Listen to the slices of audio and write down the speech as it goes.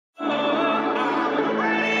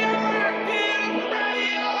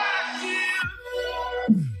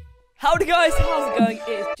Howdy guys, how's it going?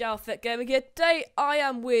 It's Jalfet Gaming here. Today I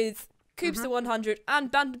am with Kubster100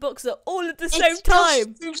 and Bantamboxer all at the same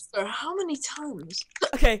time. Kubster, how many times?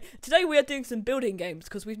 Okay, today we are doing some building games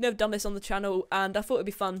because we've never done this on the channel and I thought it'd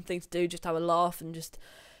be a fun thing to do, just have a laugh and just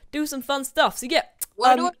do some fun stuff. So yeah.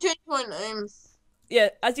 Why do I change my name? Yeah,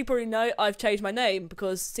 as you probably know, I've changed my name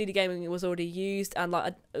because CD Gaming was already used and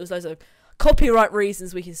like it was loads of copyright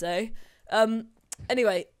reasons we can say.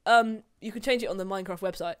 Anyway, you can change it on the Minecraft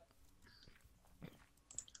website.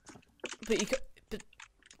 But you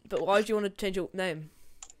but why do you want to change your name?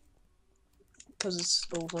 Because it's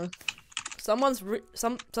over. Someone's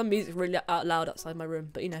some music's really loud outside my room,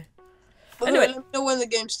 but you know. But anyway, let me know when the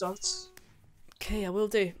game starts. Okay, I will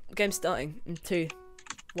do. Game's starting in 2,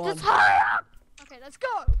 1. Just hurry up! Okay, let's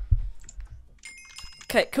go.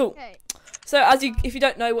 Okay, cool. Okay. So if you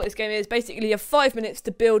don't know what this game is, basically you have 5 minutes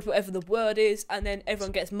to build whatever the word is, and then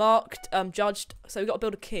everyone gets marked, judged. So we've got to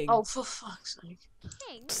build a king. Oh, for fuck's sake!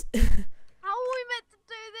 King? How are we meant to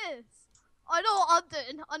do this? I know what I'm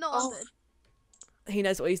doing. I know what I'm doing. He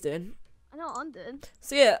knows what he's doing. I know what I'm doing.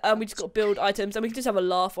 So yeah, we just got to build items, and we can just have a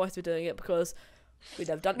laugh whilst we're doing it because we've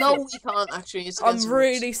never done it. No, we can't actually. It's I'm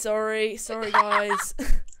really sorry. Sorry, guys.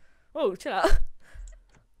 Oh, chill out.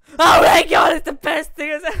 Oh my god, it's the best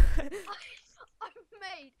thing I've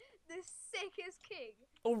made the sickest king.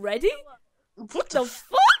 already? What The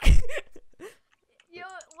fuck?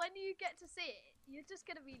 When you get to see it, you're just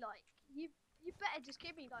gonna be like, you better just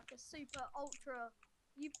give me like a super ultra.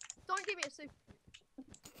 You don't give me a super.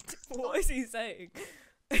 What is he saying?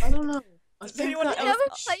 I don't know. I Does think anyone I've else- never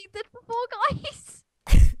played this before, guys.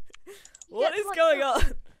 What is like, going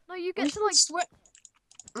on? No, you get to like. sweat.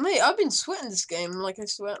 Mate, I've been sweating this game like I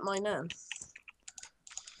sweat my nan.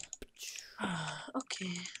 Okay.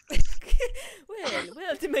 We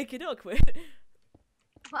have to make it awkward.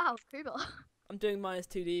 Wow, Kuba. I'm doing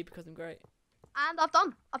 -2D because I'm great. And I've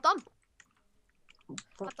done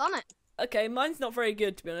it. Okay, mine's not very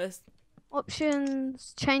good to be honest.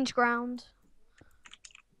 Options, change ground.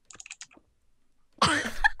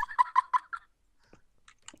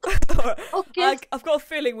 Okay. I've got a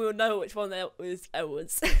feeling we'll know which one that was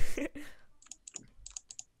ours.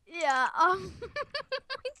 Yeah, oh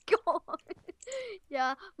my god.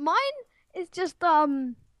 Yeah, mine is just,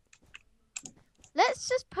 let's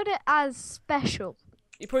just put it as special.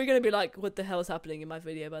 You're probably going to be like, what the hell is happening in my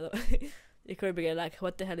video, by the way? You're probably going to be like,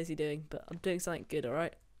 what the hell is he doing? But I'm doing something good,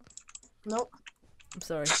 alright? Nope. I'm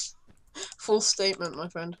sorry. Full statement, my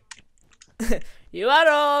friend. You are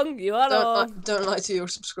wrong! You are wrong! Don't lie to your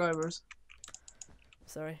subscribers.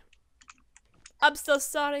 Sorry. I'm so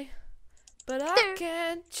sorry. But I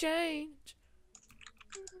can't change.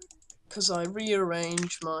 Because I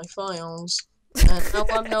rearrange my files. And now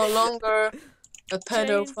I'm no longer a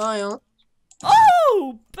pedophile.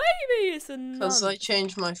 Oh, baby, it's a nun. Because I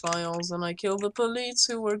changed my files and I killed the police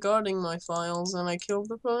who were guarding my files and I killed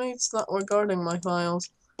the police that were guarding my files.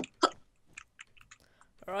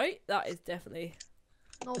 Alright, that is definitely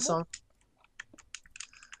Normal. The song.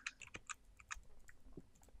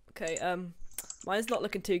 okay. Mine's not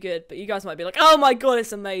looking too good, but you guys might be like, "Oh my god,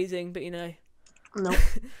 it's amazing!" But you know, No.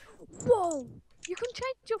 Whoa! You can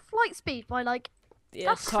change your flight speed by like. yeah,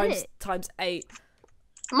 That's it. times 8.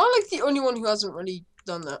 Am I like the only one who hasn't really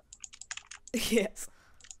done that? Yes.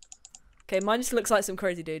 Okay, mine just looks like some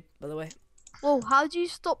crazy dude. By the way, Whoa! How do you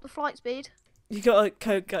stop the flight speed? you gotta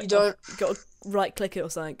You don't. You gotta right click it or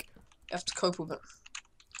something. You have to cope with it.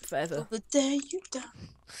 Forever. The day you die.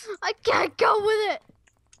 I can't go with it.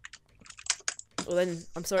 Well then,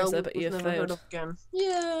 I'm sorry, sir, but you have never heard failed. of again.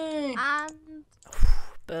 Yay! And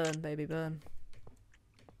Burn, baby, burn.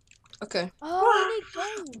 Okay. oh, I need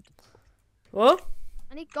gold. What?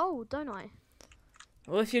 I need gold, don't I?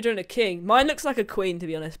 Well, if you're doing a king, mine looks like a queen, to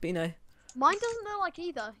be honest. But you know, Mine doesn't look like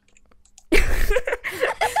either.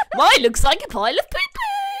 mine looks like a pile of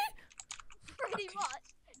poo-poo. Pretty much.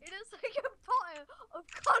 It looks like a pile of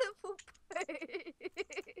colourful poo.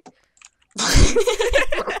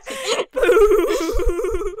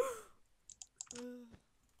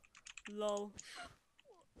 Lol.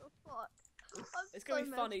 What the fuck? I'm It's gonna so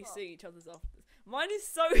be funny messed up. seeing each other's after. Mine is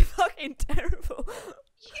so fucking terrible.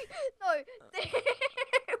 No.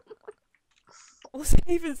 What's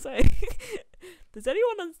he even saying? Does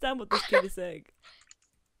anyone understand what this kid is saying?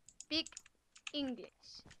 Speak English.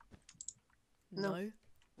 No.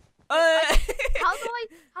 How do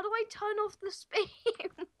I turn off the speed?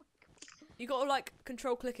 You gotta like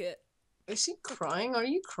control click it. Is he crying? Are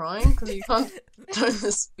you crying? Because you can't turn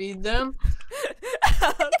the speed down?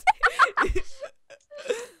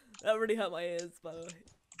 That really hurt my ears, by the way.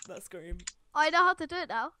 That scream. I know how to do it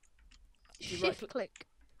now. You right Shift click.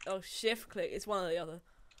 Oh, shift click. It's one or the other.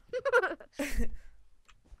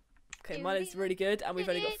 Okay, mine is really good, and we've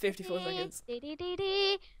only got 54 seconds.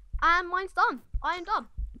 And mine's done. I am done.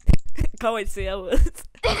 Can't wait to see Elwood's.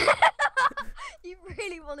 You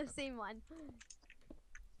really want to see mine?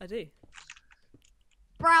 I do.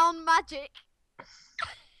 Brown magic.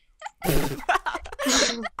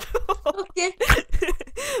 Okay.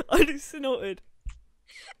 I just snorted.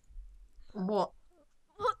 What?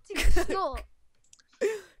 What do you snort?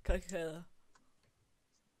 Coca-Cola.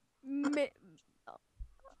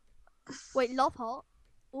 Wait, love heart.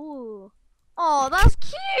 Ooh. Oh, that's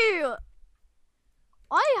cute.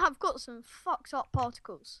 I have got some fucked up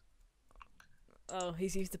particles. Oh,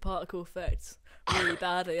 he's used the particle effect really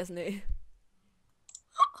badly, hasn't he?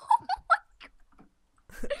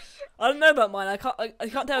 I don't know about mine. I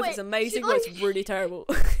can't tell if it's Wait, amazing should or it's really terrible.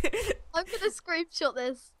 I'm gonna screenshot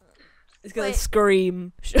this. It's gonna Wait.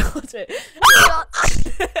 scream. Shot it.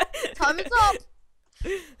 Time is up.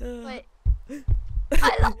 Wait.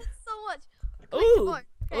 I love it so much. Click Ooh. more.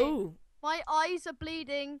 Okay. Ooh. My eyes are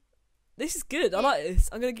bleeding. This is good. I like this.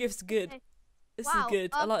 I'm gonna give this good. Okay. This Wow, is good.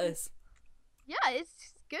 I like this. Yeah,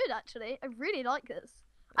 it's good actually. I really like this.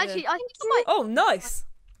 Yeah. Actually, I think I might. Oh, nice.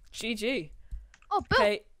 GG. Oh, Bill.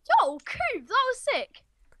 Okay, Yo, Coop, that was sick.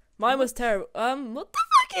 mine was terrible. What the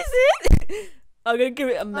fuck is it? I'm gonna give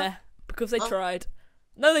it a meh because they tried.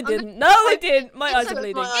 No, they didn't. No, they didn't. My eyes are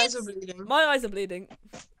bleeding. My eyes are bleeding. My eyes are bleeding.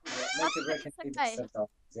 Make it reckon It's okay. except that.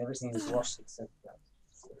 Everything is washed except that.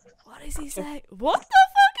 What is he saying? What the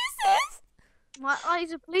fuck is this? My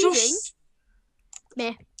eyes are bleeding. Just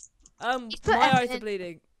Meh. My put effort eyes are in.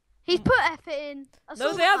 bleeding. He's put effort in. I No,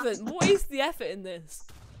 saw they that. haven't. What is the effort in this?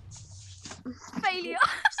 Failure.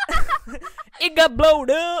 It got blown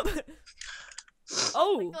up.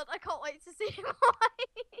 Oh my Oh, god, I can't wait to see mine.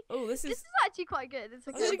 oh, this This is. is actually quite good. It's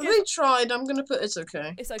I'm okay. gonna they tried. I'm gonna put it's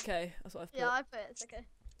okay. It's okay. That's what I've put. Yeah, I put it. It's okay.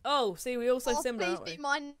 Oh, see, we all so Oh, similar, please aren't we? be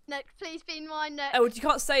mine next. Please be mine next. Oh, you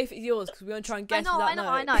can't say if it's yours because we're gonna try and guess know, without I know,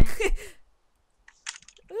 knowing. I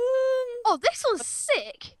Oh, this one's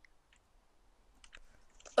sick.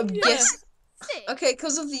 Yeah. Yes. Sick. Okay,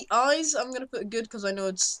 because of the eyes, I'm gonna put good because I know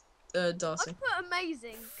it's I Darcy. put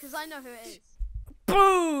amazing because I know who it is.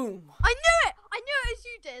 Boom. I knew it. I knew it as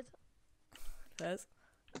you did. There's.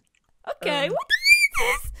 Okay, Um, what the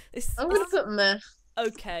heck is this? This I'm gonna put meh.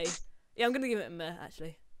 okay. Yeah, I'm gonna give it a meh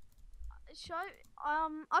actually. Show.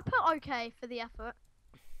 I put okay for the effort.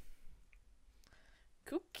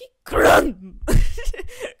 Cookie crumb.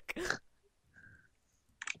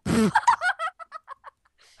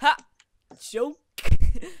 Ha! Joke.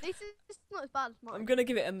 This is not as bad as mine. I'm gonna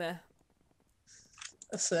give it a meh.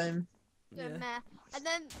 The same. So Yeah. meh. And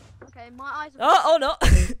then, okay, my eyes are. Oh no.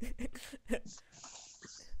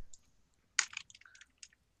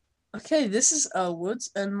 Okay, this is Elwood's,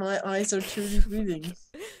 and my eyes are truly bleeding.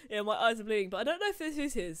 Yeah, my eyes are bleeding, but I don't know if this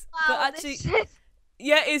is his. Wow, but actually, this is-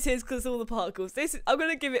 yeah, it is his because all the particles. I'm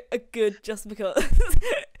gonna give it a good just because.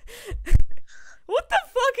 What the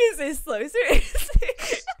fuck is this though? Seriously.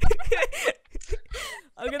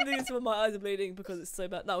 I'm gonna do this when my eyes are bleeding because it's so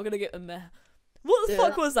bad. No, I'm gonna get a meh. What the Yeah.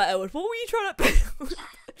 fuck was that, Elwood? What were you trying to build?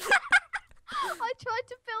 I tried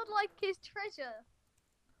to build like his treasure.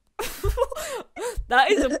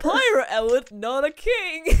 That is a pirate, Elwood, not a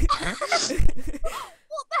king. What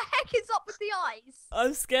the heck is up with the eyes?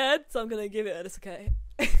 I'm scared, so I'm gonna give it a it's okay.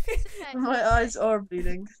 It's okay. My eyes are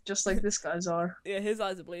bleeding, just like this guy's are. Yeah, his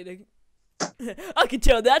eyes are bleeding. I can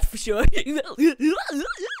tell that for sure.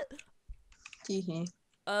 Hehe.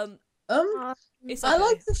 Um, it's I okay.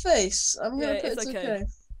 like the face. I'm gonna Yeah, put it's it's okay. okay.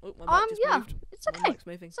 Oh, my mic just Yeah, moved. it's My okay. mic's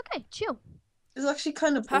moving. It's okay. Chill. It's actually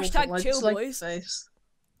kind of Hashtag awful. I chill, just like boys. the face.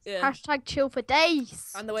 Yeah. Hashtag chill for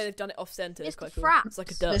days. And the way they've done it off center is Mr. quite cool. Fraps. It's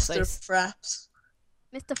like a dirt Mr. face. Fraps.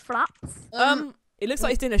 Mr. Flaps. It looks like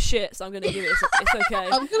he's doing a shit, so I'm gonna give it. It's okay.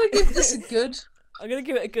 I'm gonna give this a good, I'm gonna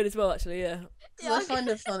give it a good as well, actually. Yeah. because I find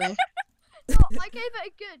it funny. No, I gave it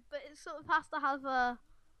a good, but it sort of has to have a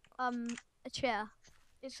chair.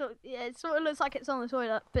 It sort of looks like it's on the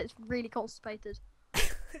toilet, but it's really constipated.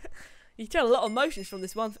 You can tell a lot of emotions from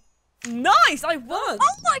this one. Nice, I won.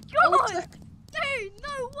 Oh my Oh, god, dude!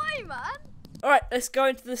 No way, man. All right, let's go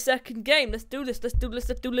into the second game. Let's do this. I can't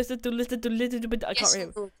Yes,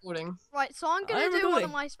 remember. we're recording. Right, so I'm gonna I'm do one recording.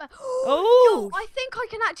 of my spells. Oh! Yo, I think I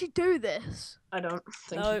can actually do this. I don't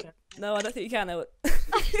think No. you can. No, I don't think you can. Elwood.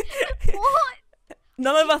 What?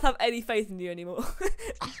 None of us have any faith in you anymore.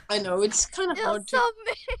 I know, it's kind of You're hard to.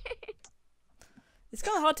 submit. It's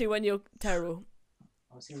kind of hard to when you're terrible.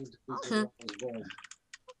 I was saying the Mhm. was wrong.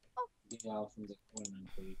 Get out from the corner,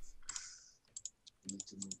 please. You need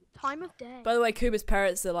to move it. time of day. By the way, Kuba's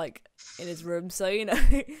parents are like in his room, so you know.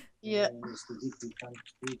 Yeah.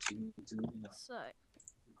 So,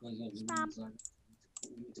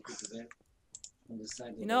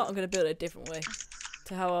 You know what? I'm gonna build it a different way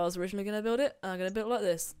to how I was originally gonna build it. I'm gonna build it like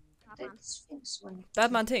this. Batman.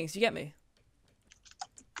 Badman things. You get me?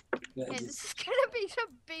 Yeah, this is gonna be some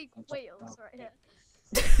big wheels right here.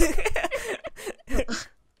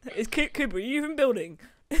 Is Kuba, are you even building?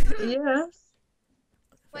 Yeah.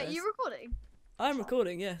 Wait, you recording? I'm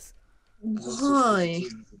recording. Yes. Why?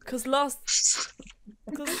 Cause last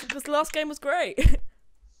the last game was great.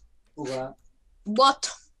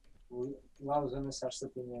 What? Wow,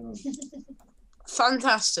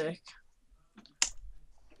 Fantastic.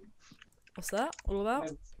 What's that all about?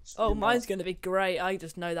 Oh, mine's gonna be great. I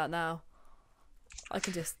just know that now. I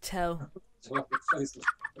can just tell. What is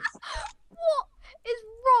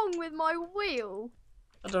wrong with my wheel?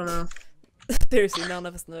 I don't know. Seriously, none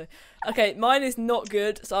of us know. Okay, mine is not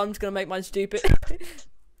good, so I'm just gonna make mine stupid.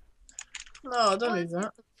 No, don't What do is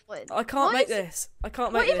that. the point? I can't What make is- this. I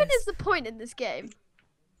can't What make even this. is the point in this game?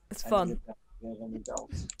 It's fun.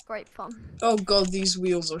 Great fun. Oh god, these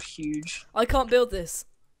wheels are huge. I can't build this.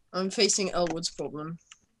 I'm facing Elwood's problem.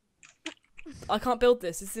 I can't build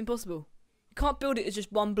this. It's impossible. You can't build it as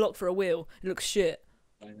just one block for a wheel. It looks shit.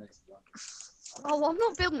 Oh, well, I'm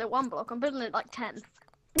not building it one block. I'm building it like 10.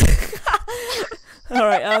 All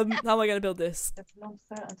right. How am I gonna build this? The blonde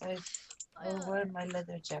fur and I will wear my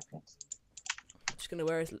leather jacket. I'm just gonna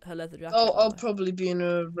wear her leather jacket. Oh, I'll probably be in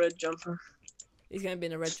a red jumper. He's gonna be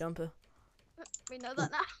in a red jumper. We know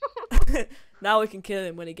that now. Now we can kill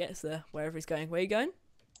him when he gets there, wherever he's going. Where are you going?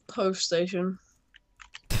 Post station.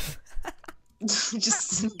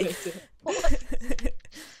 Just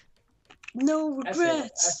no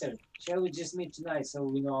regrets. After, shall we just meet tonight so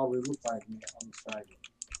we know how we look like on Friday?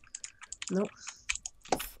 Nope.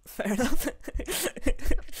 Fair enough.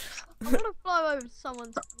 I'm gonna fly over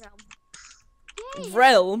someone's realm. Yay!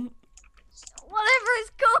 Realm? Whatever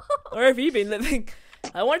it's called. Where have you been living?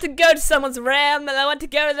 I want to go to someone's realm and I want to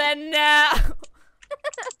go there now.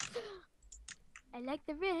 I like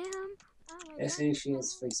the realm. Yes, she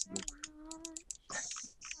has Facebook.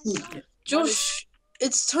 Josh,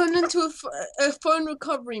 it's turned into a phone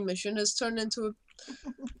recovery mission. Has turned into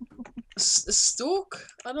a stalk.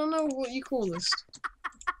 I don't know what you call this.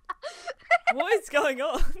 What is going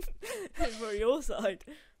on? For your side.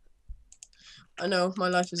 I know my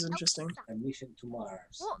life is interesting. A mission to Mars.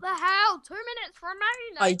 What the hell? 2 minutes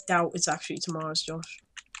remaining. I doubt it's actually tomorrow's, Josh.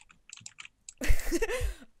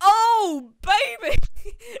 Oh, baby!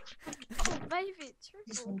 Oh, baby,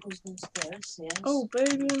 This triple one goes downstairs, yes. Oh,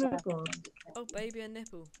 baby, nipple. Oh, baby, a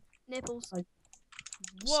nipple. nipples.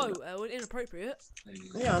 Whoa, Elwood, inappropriate.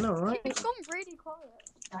 Yeah, I know, right? It's gone really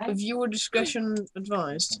quiet. Viewer discretion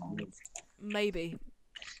advised. Maybe.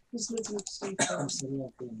 This little sleep.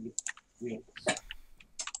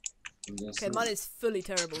 Okay, mine is fully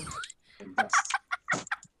terrible.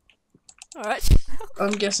 Alright.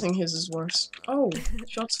 I'm guessing his is worse. Oh,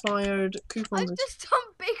 shots fired. I've Coupons. just done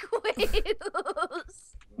big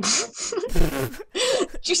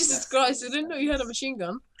wheels. Jesus Christ! I didn't know you had a machine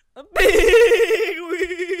gun. A big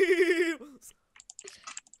wheels.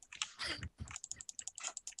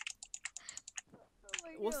 Oh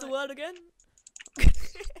my What's the God. word again?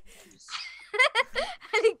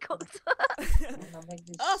 Helicopter.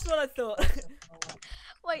 That's what I thought.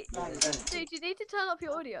 Wait, dude, you need to turn up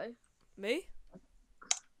your audio. Me?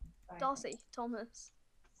 Darcy, Thomas.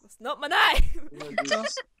 That's not my name!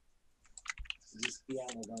 This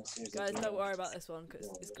piano downstairs. Guys, don't worry about this one, because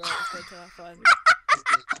it's great. It's going to turn out fine.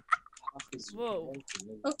 Whoa.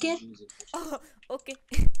 Okay. Oh, okay.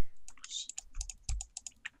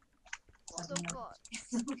 What the fuck?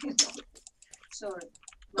 Sorry.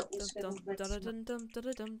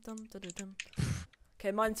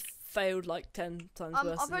 Okay, mine's failed like 10 times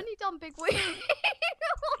worse. I've than it. only done big wheels.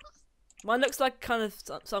 Mine looks like kind of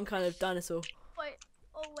some kind of dinosaur. Wait,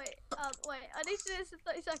 oh wait, wait, I need to do this in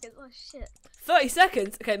 30 seconds. Oh shit. 30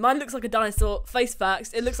 seconds? Okay, mine looks like a dinosaur. Face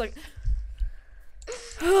facts. It looks like.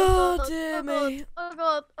 Oh dear oh me. God, oh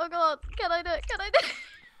god, oh god, can I do it? Can I do it?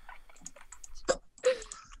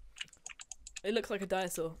 It looks like a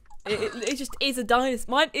dinosaur. It just is a dinosaur.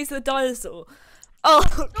 Mine is a dinosaur. Oh,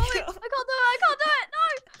 No, wait, I can't do it, I can't do it,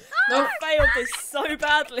 no! No. I failed this so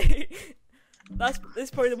badly. This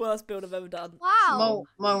is probably the worst build I've ever done. Wow!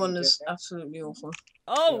 My one is absolutely awful.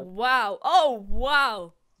 Oh wow! Oh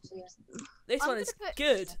wow! This I'm one is gonna put-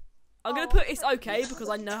 good. I'm gonna Oh. put it's okay because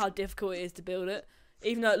I know how difficult it is to build it,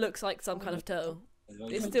 even though it looks like some kind of turtle.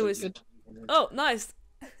 It still is. Good. Oh, nice.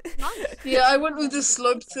 Nice. Yeah, I went with the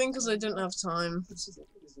slope thing because I didn't have time.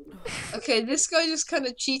 Okay, this guy just kind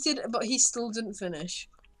of cheated, but he still didn't finish.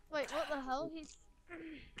 Wait, what the hell? He's.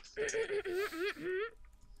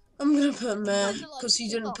 I'm gonna put meh, Guys are like, because he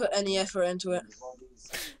didn't "Stop." put any effort into it.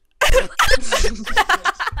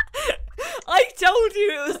 I told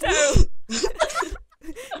you it was terrible.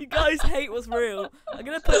 You guys hate what's real. I'm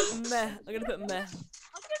gonna put meh. I'm gonna put meh.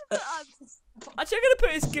 I'm gonna put. Actually, I'm gonna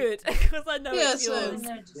put it's good because I know Yeah, it's same.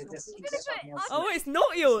 yours. Oh, it's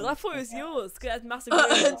not yours. I thought it was yours. 'Cause it has massive.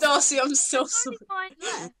 wheels. Darcy, I'm so sorry. Only mine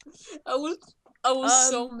left. I was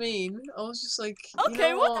so mean. I was just like, you Okay,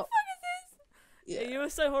 know what the what? fuck is this? Yeah, you were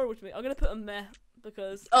so horrible to me. I'm gonna put a meh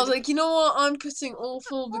because I was like, you know what? I'm putting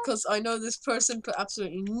awful because I know this person put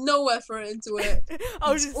absolutely no effort into it.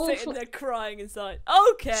 I was it's just sitting awful. there crying inside.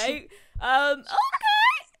 Okay, okay,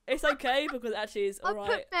 it's okay because actually it's I'll alright.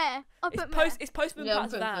 put meh. I'll It's put meh. It's Postman Yeah, I'm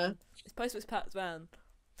Pat's putting van. meh. It's Postman Pat's van.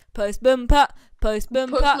 Postman Pat. Postman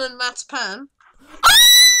Pat. Postman Matt's pan.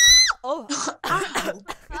 Oh, Pat,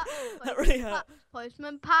 that really hurt. Pat,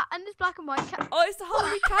 Postman Pat, and this black and white cat. Oh, it's the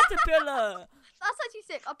hungry caterpillar. That's actually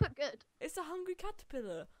sick. I'll put good. It's a hungry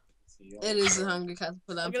caterpillar. It is a hungry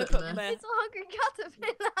caterpillar. I'm I'm gonna putting put meh. meh. It's a hungry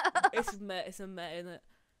caterpillar. It's meh. It's a meh, isn't it?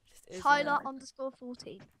 Just is Tyler meh.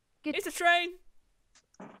 _14. Good. It's a train.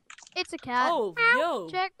 It's a cat. Oh, yo.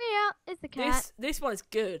 Check me out. It's a cat. This one is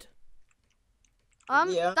good.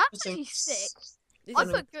 Yeah, That's putting actually sick. This I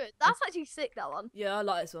is- put good. That's actually sick. That one. Yeah, I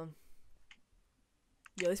like this one.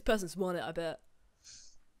 Yeah, this person's won it, I bet.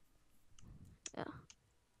 Yeah.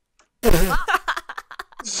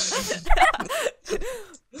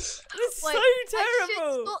 It's Wait, so I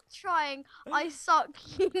terrible. should stop trying. I suck.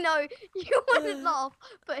 You know, you wouldn't laugh.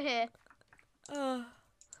 But here. It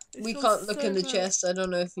We feels can't look so in the bad. chest. I don't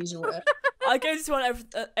know if he's aware. I gave this one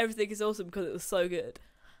everything is awesome because it was so good.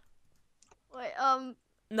 Wait.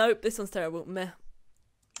 Nope, this one's terrible. Meh.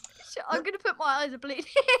 I'm gonna put my eyes are bleeding.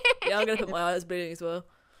 Yeah, I'm gonna put my eyes bleeding as well.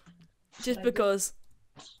 Just because.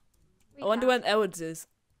 We I wonder can. when Edwards is.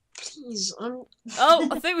 Please, Oh,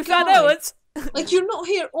 I think we found God. Edwards. like you're not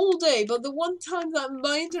here all day, but the one time that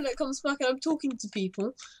my internet comes back and I'm talking to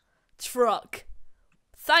people, Truck.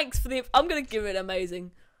 Thanks for the. I'm gonna give it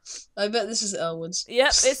amazing. I bet this is Elwood's. Yep,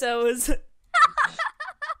 it's Edwards.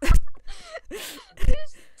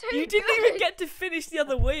 Too You didn't good. even get to finish the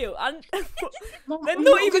other wheel, and Mom, They're I'm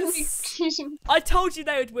not even gonna be- I told you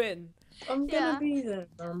they would win. I'm gonna Yeah. be there.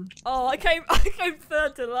 Oh, I came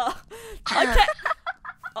third to last. I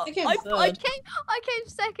came I third. I came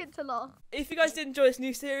second to last. If you guys did enjoy this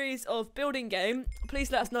new series of building game, please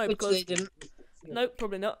let us know Which because they didn't. nope,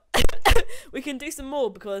 probably not. We can do some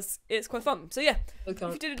more because it's quite fun. So yeah, They if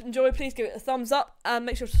can't. you did enjoy, please give it a thumbs up and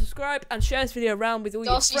make sure to subscribe and share this video around with all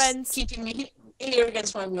Darcy's your friends. keeping me here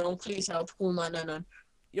against my will. Please help. Call 999.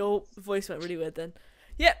 Your voice went really weird then.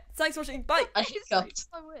 Yeah, thanks for watching. Bye. I hiccuped.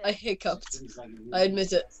 So weird. I hiccuped. I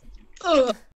admit it. Ugh.